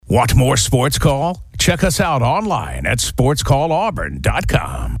Want more Sports Call? Check us out online at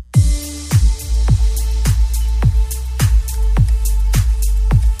sportscallauburn.com.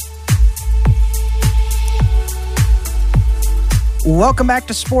 Welcome back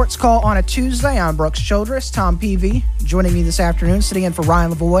to Sports Call on a Tuesday. I'm Brooks Childress. Tom Peavy joining me this afternoon, sitting in for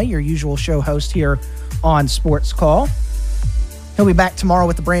Ryan Lavoie, your usual show host here on Sports Call. He'll be back tomorrow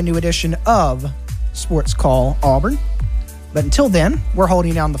with a brand new edition of Sports Call Auburn. But until then, we're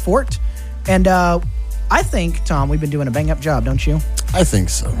holding down the fort. And I think, Tom, we've been doing a bang-up job, don't you? I think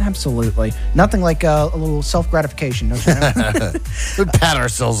so. Absolutely. Nothing like a little self-gratification, don't you? We pat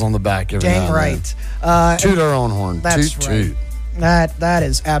ourselves on the back every Dang now right. and then. Toot our own horn. That's toot, right. toot. That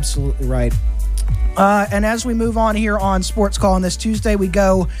is absolutely right. And as we move on here on Sports Call on this Tuesday, we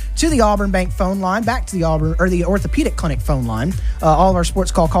go to the Auburn Bank phone line, back to the Auburn or the Orthopedic Clinic phone line. All of our Sports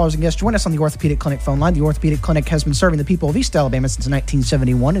Call callers and guests join us on the Orthopedic Clinic phone line. The Orthopedic Clinic has been serving the people of East Alabama since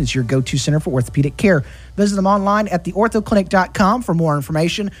 1971 and is your go-to center for orthopedic care. Visit them online at theorthoclinic.com for more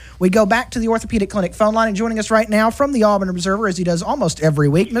information. We go back to the Orthopedic Clinic phone line, and joining us right now from the Auburn Observer, as he does almost every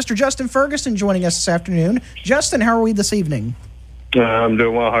week, Mr. Justin Ferguson joining us this afternoon. Justin, how are we this evening? I'm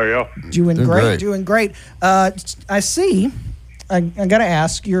doing well. How are y'all? Doing great. I see. I got to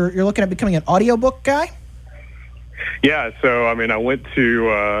ask. You're looking at becoming an audiobook guy? Yeah. So I went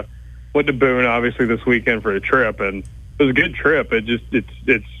to Boone obviously this weekend for a trip, and it was a good trip.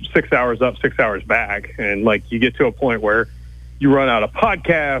 It's 6 hours up, 6 hours back, and like you get to a point where you run out of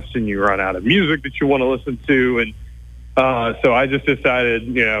podcasts and you run out of music that you want to listen to, and so I just decided,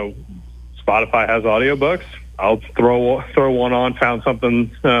 Spotify has audiobooks. I'll throw one on, found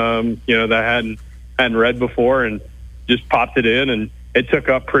something, that I hadn't read before, and just popped it in, and it took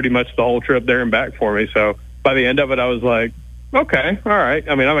up pretty much the whole trip there and back for me. So by the end of it, I was like, okay, all right.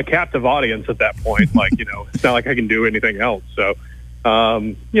 I'm a captive audience at that point. It's not like I can do anything else. So,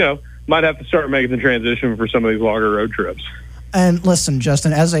 might have to start making the transition for some of these longer road trips. And listen,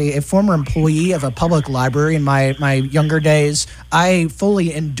 Justin, as a former employee of a public library in my younger days, I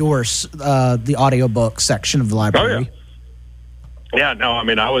fully endorse the audiobook section of the library. Oh, yeah. No, I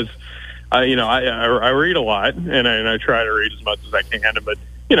read a lot, and I try to read as much as I can. But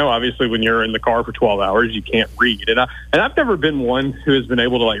obviously, when you're in the car for 12 hours, you can't read. And I've never been one who has been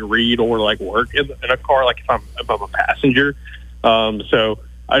able to read or work in a car, if I'm a passenger. So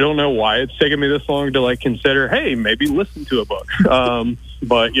I don't know why it's taken me this long to consider, hey, maybe listen to a book.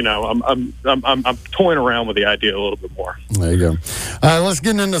 But I'm toying around with the idea a little bit more. There you go. Let's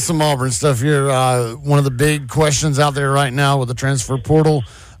get into some Auburn stuff here. One of the big questions out there right now with the transfer portal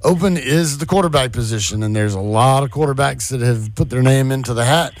open is the quarterback position, and there's a lot of quarterbacks that have put their name into the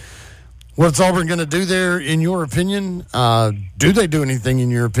hat. What's Auburn going to do there, in your opinion? Do they do anything,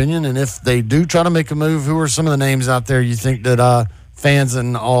 in your opinion? And if they do try to make a move, who are some of the names out there you think that fans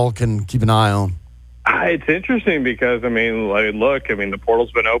and all can keep an eye on? It's interesting because, the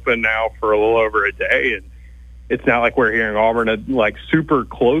portal's been open now for a little over a day, and it's not like we're hearing Auburn super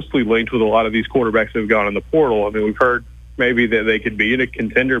closely linked with a lot of these quarterbacks that have gone in the portal. We've heard maybe that they could be in a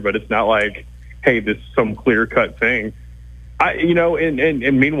contender, but it's not like, hey, this is some clear-cut thing.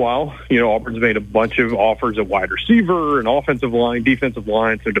 And meanwhile, Auburn's made a bunch of offers at wide receiver and offensive line, defensive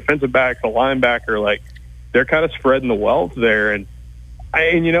line, so defensive backs, a linebacker, they're kind of spreading the wealth there. And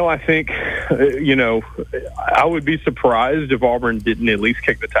I think, I would be surprised if Auburn didn't at least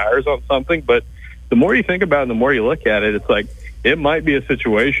kick the tires on something. But the more you think about it and the more you look at it, it's it might be a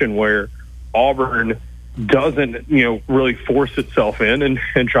situation where Auburn doesn't, really force itself in and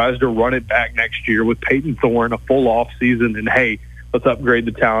tries to run it back next year with Peyton Thorne, a full off season, and hey, let's upgrade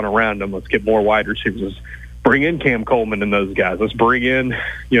the talent around them. Let's get more wide receivers. Let's bring in Cam Coleman and those guys. Let's bring in,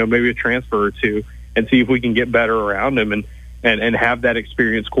 maybe a transfer or two and see if we can get better around them and have that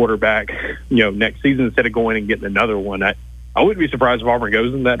experienced quarterback, next season instead of going and getting another one. I wouldn't be surprised if Auburn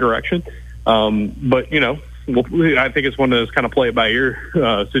goes in that direction. But, I think it's one of those kind of play it by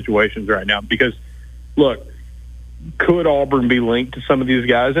ear situations right now because, look, could Auburn be linked to some of these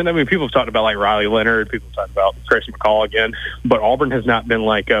guys? And people have talked about Riley Leonard, people have talked about Grayson McCall again, but Auburn has not been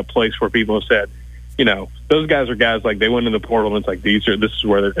a place where people have said, those guys are guys they went in the portal and it's this is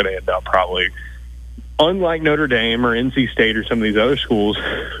where they're going to end up probably. Unlike Notre Dame or NC State or some of these other schools,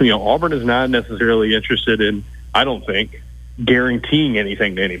 Auburn is not necessarily interested in, I don't think, guaranteeing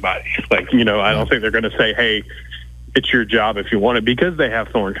anything to anybody. I don't think they're going to say, hey, it's your job if you want it, because they have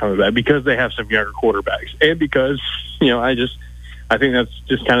Thorne coming back, because they have some younger quarterbacks, and because, I think that's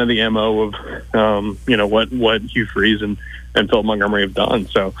just kind of the MO of, what Hugh Freeze and Phil Montgomery have done.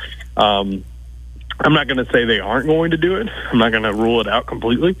 So I'm not going to say they aren't going to do it. I'm not going to rule it out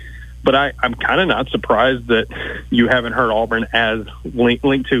completely. But I'm kind of not surprised that you haven't heard Auburn as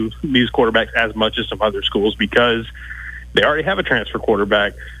linked to these quarterbacks as much as some other schools, because they already have a transfer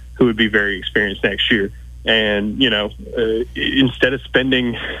quarterback who would be very experienced next year. And, instead of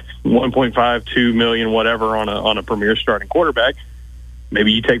spending $1.5-2 million, whatever, on a premier starting quarterback,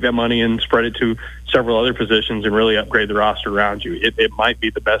 maybe you take that money and spread it to several other positions and really upgrade the roster around you. It might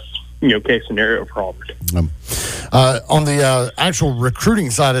be the best, case scenario for Auburn. On the actual recruiting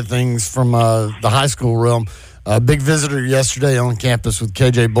side of things from the high school realm, a big visitor yesterday on campus with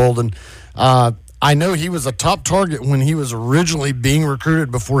KJ Bolden. I know he was a top target when he was originally being recruited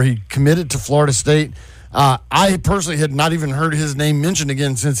before he committed to Florida State. I personally had not even heard his name mentioned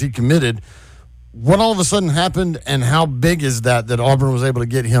again since he committed. What all of a sudden happened, and how big is that Auburn was able to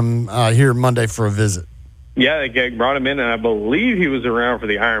get him here Monday for a visit? Yeah, they brought him in, and I believe he was around for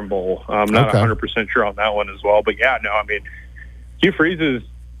the Iron Bowl. I'm not 100% sure on that one as well. But, yeah, no, I mean, Hugh Freeze's,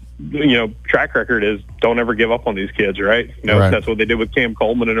 track record is don't ever give up on these kids, right? Right. That's what they did with Cam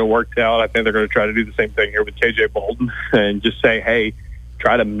Coleman, and it worked out. I think they're going to try to do the same thing here with KJ Bolden and just say, hey,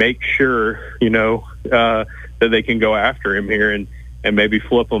 try to make sure, that they can go after him here and maybe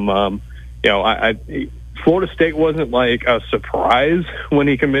flip him. Florida State wasn't like a surprise when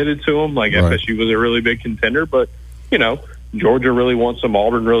he committed to him. Like right. FSU was a really big contender, but Georgia really wants him.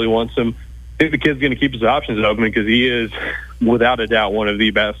 Auburn really wants him. I think the kid's going to keep his options open because he is, without a doubt, one of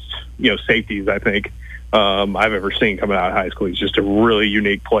the best safeties I think I've ever seen coming out of high school. He's just a really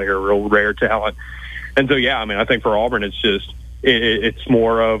unique player, real rare talent. And so yeah, I mean, I think for Auburn, it's just it's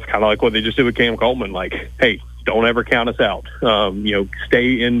more of kind of like what they just did with Cam Coleman. Like, hey, don't ever count us out.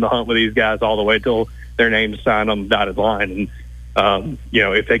 Stay in the hunt with these guys all the way till their name's signed on the dotted line. And,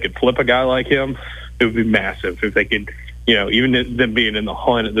 if they could flip a guy like him, it would be massive. If they could, even them being in the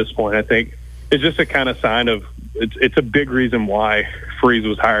hunt at this point, I think it's just a kind of sign of it's a big reason why Freeze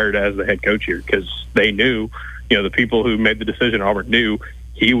was hired as the head coach here, because they knew, the people who made the decision, Auburn, knew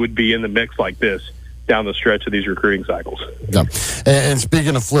he would be in the mix like this down the stretch of these recruiting cycles. Yeah. And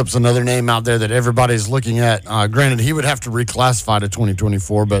speaking of flips, another name out there that everybody's looking at, granted, he would have to reclassify to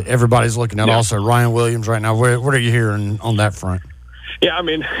 2024, but everybody's looking at also Ryan Williams right now. What are you hearing on that front? Yeah, I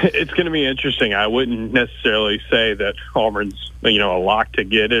mean, it's going to be interesting. I wouldn't necessarily say that Auburn's, a lock to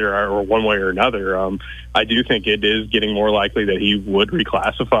get it or one way or another. I do think it is getting more likely that he would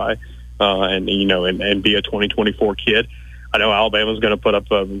reclassify and be a 2024 kid. I know Alabama's going to put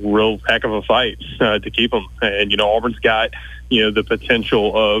up a real heck of a fight to keep him. And, Auburn's got, the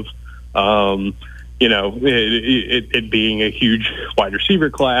potential of, it being a huge wide receiver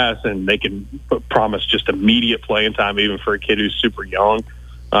class, and they can promise just immediate playing time even for a kid who's super young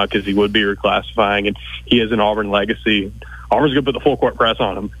because he would be reclassifying. And he has an Auburn legacy. Auburn's going to put the full court press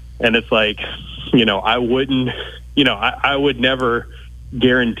on him. And it's like, I wouldn't, I would never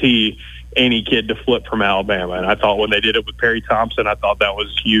guarantee any kid to flip from Alabama. And I thought when they did it with Perry Thompson, I thought that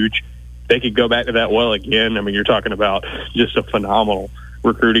was huge. They could go back to that well again. I mean, you're talking about just a phenomenal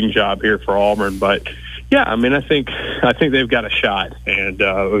recruiting job here for Auburn. But yeah, I mean, I think they've got a shot. And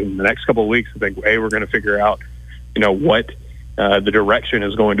in the next couple of weeks, I think, we're going to figure out, what the direction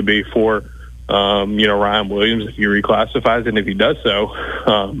is going to be for, Ryan Williams if he reclassifies. And if he does so,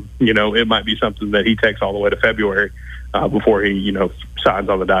 it might be something that he takes all the way to February before he, signs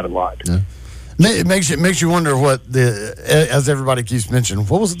on the dotted line. Yeah. It makes you wonder what as everybody keeps mentioning,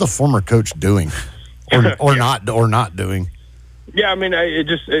 what was the former coach doing or not doing? Yeah, I mean, it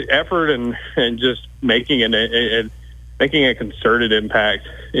just effort and just making a concerted impact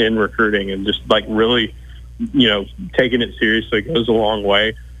in recruiting and just like really, taking it seriously goes a long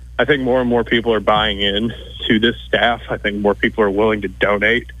way. I think more and more people are buying in to this staff. I think more people are willing to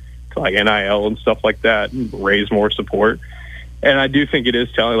donate to like NIL and stuff like that and raise more support. And I do think it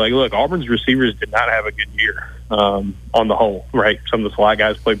is telling, like, look, Auburn's receivers did not have a good year on the whole, right? Some of the slot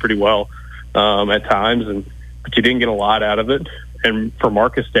guys played pretty well at times, but you didn't get a lot out of it. And for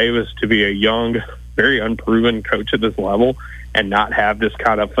Marcus Davis to be a young, very unproven coach at this level and not have this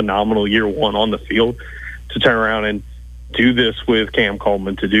kind of phenomenal year one on the field, to turn around and do this with Cam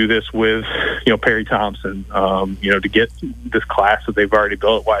Coleman, to do this with, Perry Thompson, to get this class that they've already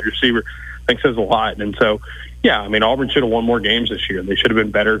built at wide receiver, I think says a lot. And so, yeah, I mean, Auburn should have won more games this year. They should have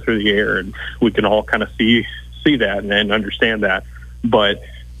been better through the air, and we can all kind of see that and understand that. But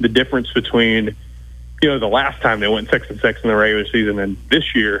the difference between, the last time they went 6-6 in the regular season and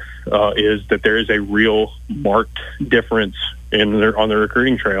this year is that there is a real marked difference on the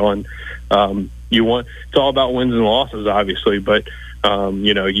recruiting trail. And it's all about wins and losses, obviously, but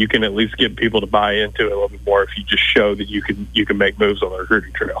you can at least get people to buy into it a little bit more if you just show that you can make moves on the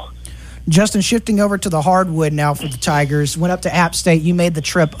recruiting trail. Justin, shifting over to the hardwood now for the Tigers. Went up to App State. You made the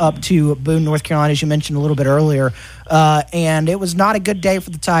trip up to Boone, North Carolina, as you mentioned a little bit earlier. And it was not a good day for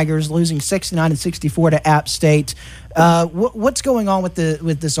the Tigers, losing 69-64 to App State. What's going on with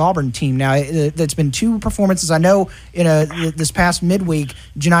this Auburn team now? It's been 2 performances. I know this past midweek,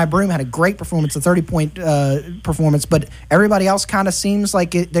 Janai Broom had a great performance, a 30-point performance, but everybody else kind of seems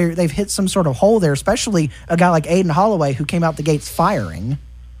like they've hit some sort of hole there, especially a guy like Aiden Holloway, who came out the gates firing.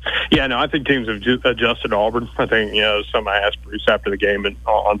 Yeah, no, I think teams have adjusted to Auburn. I think, somebody asked Bruce after the game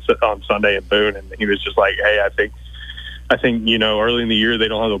on Sunday in Boone, and he was just like, hey, I think, early in the year they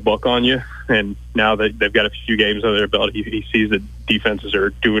don't have a book on you, and now that they've got a few games under their belt, he sees that defenses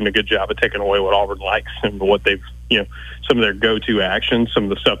are doing a good job of taking away what Auburn likes and what they've, some of their go-to actions, some of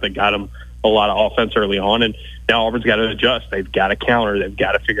the stuff that got them a lot of offense early on, and now Auburn's got to adjust. They've got to counter. They've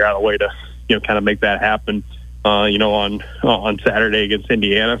got to figure out a way to, kind of make that happen. On Saturday against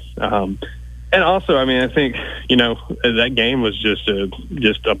Indiana. And also, I mean, I think, that game was just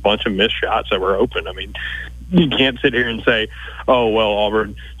a bunch of missed shots that were open. I mean, you can't sit here and say, oh, well,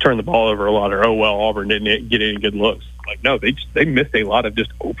 Auburn turned the ball over a lot, or, oh, well, Auburn didn't get any good looks. Like, no, they missed a lot of just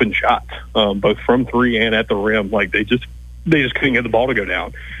open shots, both from 3 and at the rim. Like, they just couldn't get the ball to go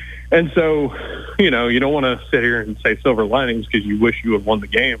down. And so, you don't want to sit here and say silver linings because you wish you had won the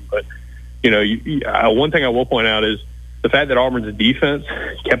game, but one thing I will point out is the fact that Auburn's defense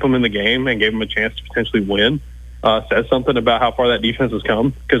kept them in the game and gave them a chance to potentially win says something about how far that defense has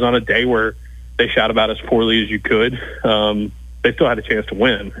come. Because on a day where they shot about as poorly as you could, they still had a chance to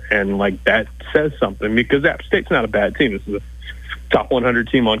win. And, that says something because App State's not a bad team. This is a top 100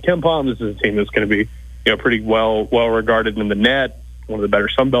 team on KenPom. This is a team that's going to be, pretty well regarded in the net, one of the better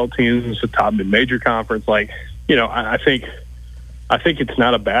Sun Belt teams, a top mid-major conference. I think it's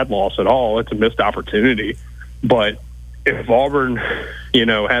not a bad loss at all. It's a missed opportunity. But if Auburn,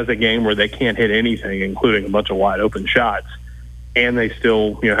 has a game where they can't hit anything, including a bunch of wide open shots, and they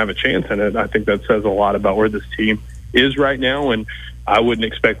still, have a chance in it, I think that says a lot about where this team is right now. And I wouldn't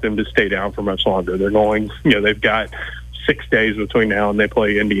expect them to stay down for much longer. They're going, they've got 6 days between now and they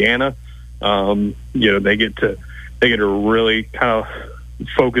play Indiana. They get to really kind of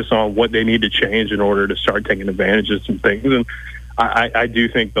focus on what they need to change in order to start taking advantage of some things. And I do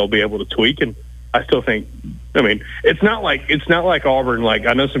think they'll be able to tweak, and I still think, it's not like Auburn. Like,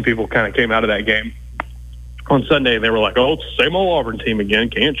 I know some people kind of came out of that game on Sunday and they were like, oh, it's the same old Auburn team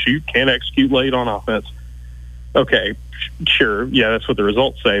again. Can't shoot, can't execute late on offense. Okay, sure. Yeah, that's what the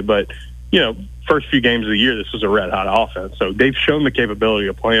results say. But, first few games of the year, this was a red hot offense. So they've shown the capability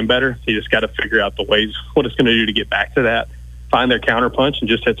of playing better. You just got to figure out the ways, what it's going to do to get back to that, find their counter punch, and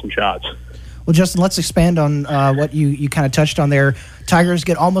just hit some shots. Well, Justin, let's expand on what you kind of touched on there. Tigers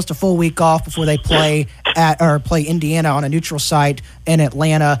get almost a full week off before they play Indiana on a neutral site in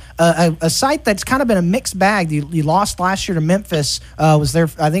Atlanta, a site that's kind of been a mixed bag. You lost last year to Memphis. I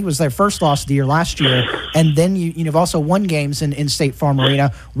think it was their first loss of the year last year, and then you've also won games in State Farm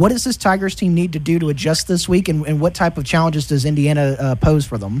Arena. What does this Tigers team need to do to adjust this week, and what type of challenges does Indiana pose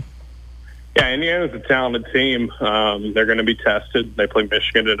for them? Yeah, Indiana's a talented team. They're going to be tested. They play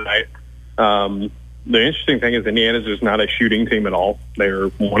Michigan tonight. The interesting thing is Indiana's just not a shooting team at all. They're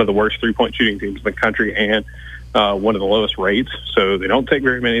one of the worst three-point shooting teams in the country and one of the lowest rates. So they don't take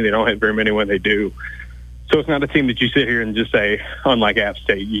very many. They don't hit very many when they do. So it's not a team that you sit here and just say, unlike App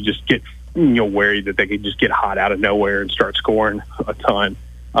State, you just get worried that they could just get hot out of nowhere and start scoring a ton.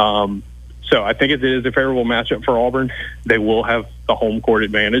 So I think it is a favorable matchup for Auburn. They will have the home court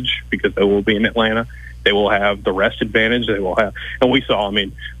advantage because they will be in Atlanta. They will have the rest advantage. They will have, and we saw,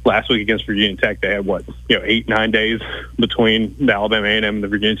 last week against Virginia Tech, they had 8-9 days between the Alabama A&M and the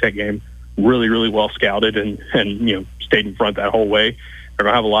Virginia Tech game. Really, really well scouted and stayed in front that whole way. They're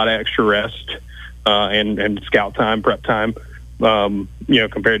gonna have a lot of extra rest and scout time, prep time,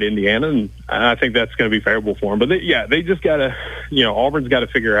 compared to Indiana, and I think that's going to be favorable for them. But they just gotta, Auburn's got to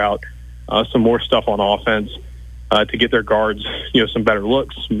figure out some more stuff on offense to get their guards, some better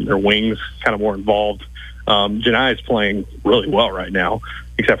looks, their wings kind of more involved. Janai is playing really well right now,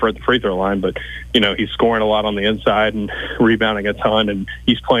 except for at the free throw line. But, he's scoring a lot on the inside and rebounding a ton, and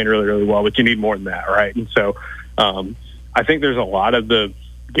he's playing really, really well. But you need more than that, right? And so I think there's a lot of the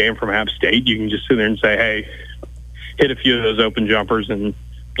game from App State. You can just sit there and say, hey, hit a few of those open jumpers and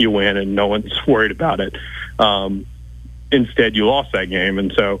you win, and no one's worried about it. Instead, you lost that game.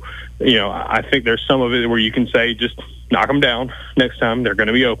 And so, I think there's some of it where you can say, just knock them down next time. They're going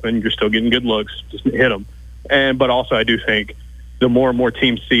to be open. You're still getting good looks. Just hit them. But also I do think the more and more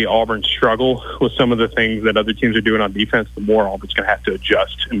teams see Auburn struggle with some of the things that other teams are doing on defense, the more Auburn's going to have to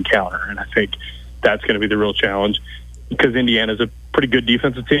adjust and counter. And I think that's going to be the real challenge because Indiana's a pretty good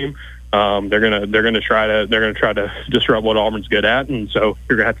defensive team. They're gonna try to disrupt what Auburn's good at, and so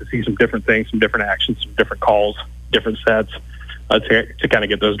you're gonna have to see some different things, some different actions, some different calls, different sets to kind of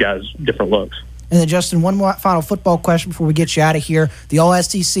get those guys different looks. And then, Justin, one more final football question before we get you out of here. The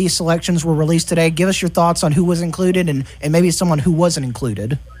All-SEC selections were released today. Give us your thoughts on who was included and maybe someone who wasn't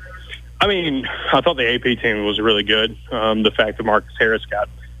included. I mean, I thought the AP team was really good. The fact that Marcus Harris got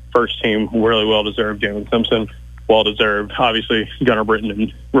first team, really well-deserved. Jalen Simpson, well-deserved. Obviously, Gunnar Britton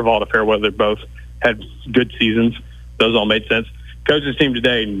and Rivaldo Fairweather both had good seasons. Those all made sense. Coach's team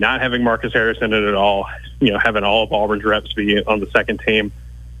today, not having Marcus Harris in it at all, having all of Auburn's reps be on the second team,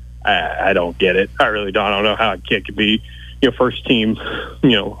 I don't get it. I really don't. I don't know how a kid could be, first team,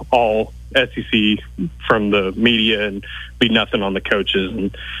 all SEC from the media and be nothing on the coaches.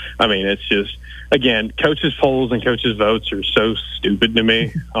 And I mean, it's just, again, coaches' polls and coaches' votes are so stupid to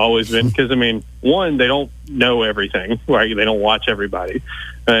me. Always been, because I mean, one, they don't know everything, right? They don't watch everybody,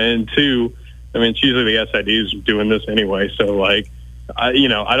 and two, I mean, it's usually the SIDs doing this anyway. So like, I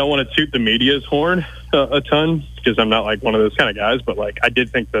don't want to toot the media's horn a ton because I'm not like one of those kind of guys, but like I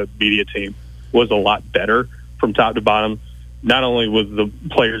did think the media team was a lot better from top to bottom. Not only with the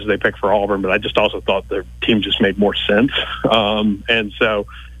players they picked for Auburn, but I just also thought their team just made more sense. And so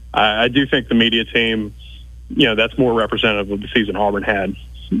I do think the media team, that's more representative of the season Auburn had,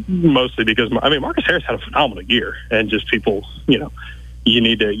 mostly because, I mean, Marcus Harris had a phenomenal year, and just people, you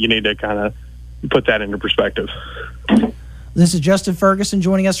need to kind of put that into perspective. This is Justin Ferguson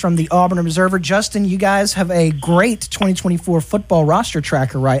joining us from the Auburn Observer. Justin, you guys have a great 2024 football roster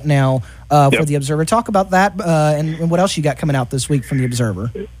tracker right now for the Observer. Talk about that and what else you got coming out this week from the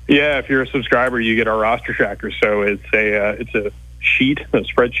Observer. Yeah, if you're a subscriber, you get our roster tracker. So it's a sheet, a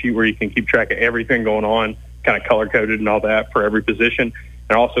spreadsheet where you can keep track of everything going on, kind of color-coded and all that for every position.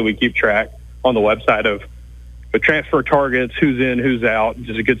 And also we keep track on the website of the transfer targets, who's in, who's out,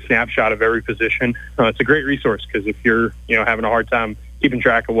 just a good snapshot of every position. It's a great resource because if you're, having a hard time keeping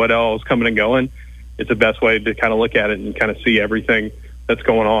track of what else coming and going, it's the best way to kind of look at it and kind of see everything that's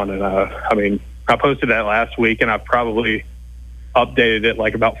going on. And I mean, I posted that last week, and I've probably updated it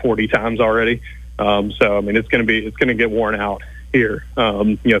like about 40 times already. So I mean, it's going to get worn out here,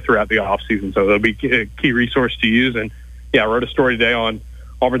 throughout the off season. So it'll be a key resource to use. And yeah, I wrote a story today on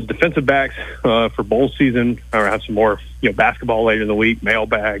Auburn's defensive backs for bowl season. I have some more, basketball later in the week,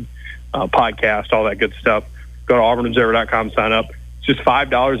 mailbag, podcast, all that good stuff. Go to auburnobserver.com, sign up. It's just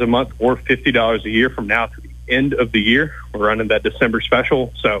 $5 a month or $50 a year from now to the end of the year. We're running that December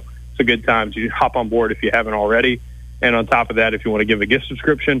special, so it's a good time to hop on board if you haven't already. And on top of that, if you want to give a gift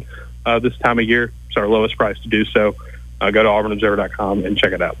subscription this time of year, it's our lowest price to do so. Go to auburnobserver.com and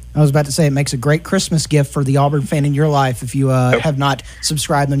check it out. I was about to say it makes a great Christmas gift for the Auburn fan in your life if you have not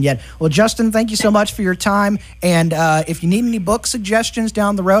subscribed them yet. Well, Justin, thank you so much for your time. And if you need any book suggestions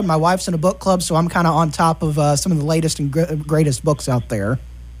down the road, my wife's in a book club, so I'm kind of on top of some of the latest and greatest books out there.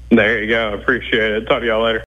 There you go. Appreciate it. Talk to y'all later.